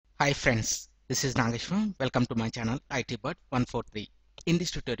Hi friends, this is Nageshwar. Welcome to my channel ITbird143. In this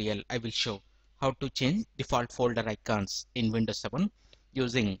tutorial, I will show how to change default folder icons in Windows 7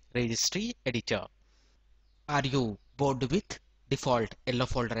 using registry editor. Are you bored with default yellow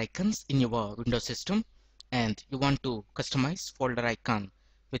folder icons in your Windows system and you want to customize folder icon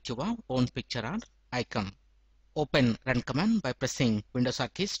with your own picture or icon? Open Run command by pressing Windows R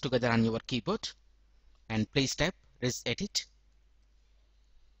keys together on your keyboard and please type regedit.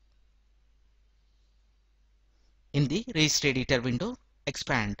 In the registry editor window,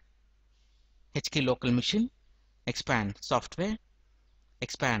 expand HK local machine, expand software,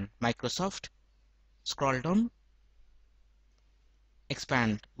 expand Microsoft, scroll down,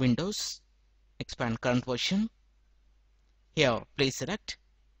 expand Windows, expand current version. Here please select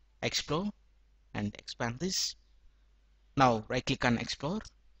Explore and expand this. Now right click on Explore,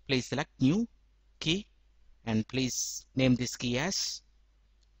 please select New Key and please name this key as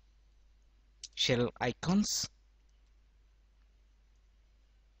Shell Icons.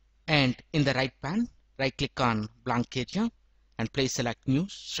 And in the right pane, right click on blank area and please select New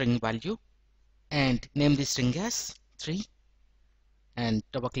String Value and name this string as 3 and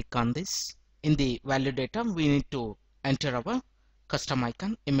double click on this. In the value data, we need to enter our custom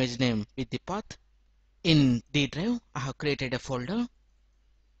icon image name with the path. In D drive, I have created a folder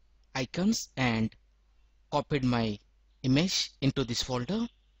icons and copied my image into this folder,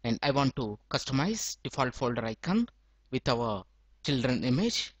 and I want to customize default folder icon with our children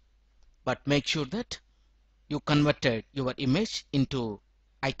image, but make sure that you converted your image into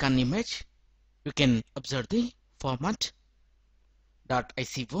icon image. You can observe the format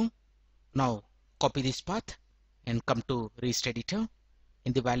 .ico. Now copy this path and come to registry editor.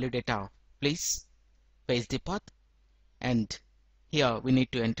 In the value data, please paste the path, and here we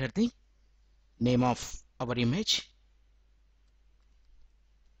need to enter the name of our image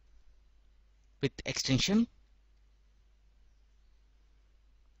with extension.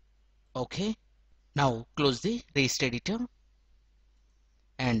 Okay. Now close the registry editor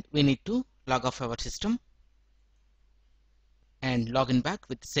and we need to log off our system and log in back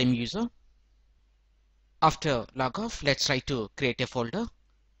with the same user. After log off, let's try to create a folder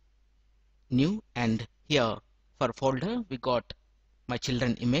new, and here for folder we got my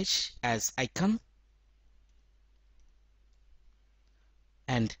children image as icon,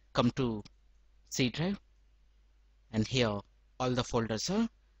 and come to C drive, and here all the folders are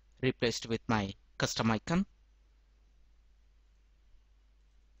replaced with my custom icon.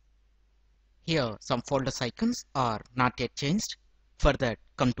 Here some folders icons are not yet changed. For that,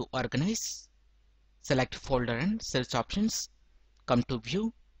 come to organize, select folder and search options, come to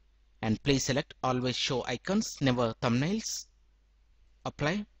view and please select always show icons, never thumbnails.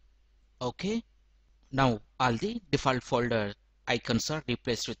 Apply. OK. Now all the default folder icons are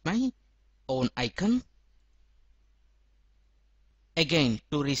replaced with my own icon. Again,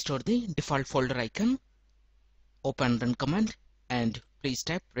 to restore the default folder icon, open Run command and please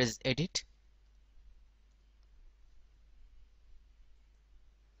type regedit.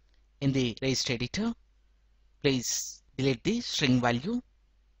 In the registry editor, please delete the string value,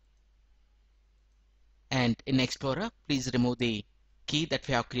 and in Explorer, please remove the key that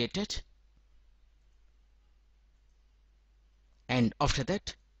we have created. And after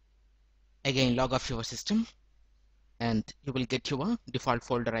that, again log off your system and you will get your default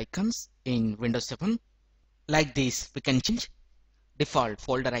folder icons in Windows 7. Like this, we can change default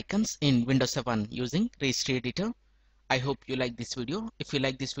folder icons in Windows 7 using registry editor. I hope you like this video. If you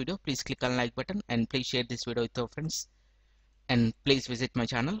like this video, please click on like button and please share this video with your friends. And please visit my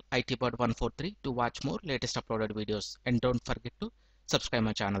channel ITbird143 to watch more latest uploaded videos. And don't forget to subscribe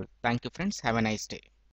my channel. Thank you friends. Have a nice day.